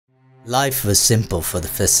Life was simple for the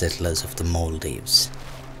first settlers of the Maldives.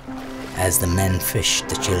 As the men fished,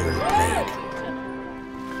 the children played.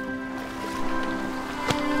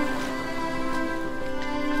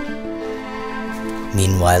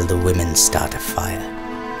 Meanwhile, the women start a fire.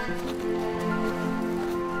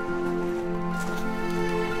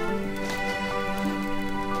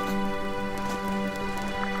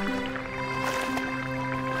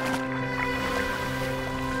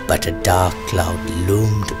 But a dark cloud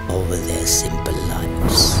loomed over their simple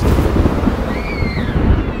lives.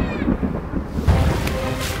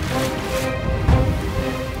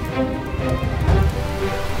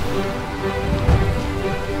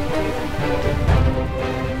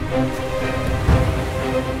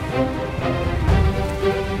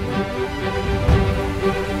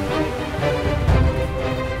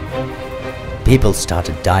 People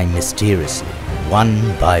started dying mysteriously, one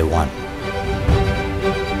by one.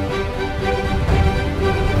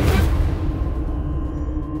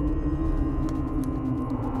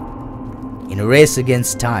 In a race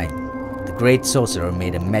against time, the great sorcerer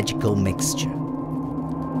made a magical mixture.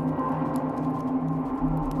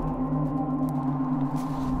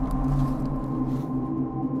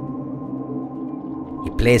 He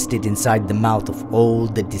placed it inside the mouth of all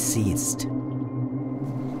the deceased.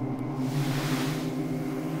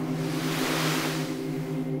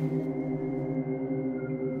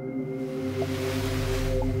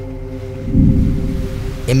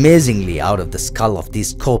 Amazingly, out of the skull of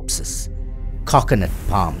these corpses, coconut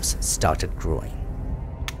palms started growing.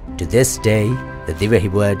 To this day, the Divahi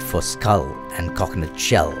word for skull and coconut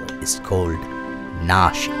shell is called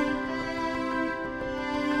nashi.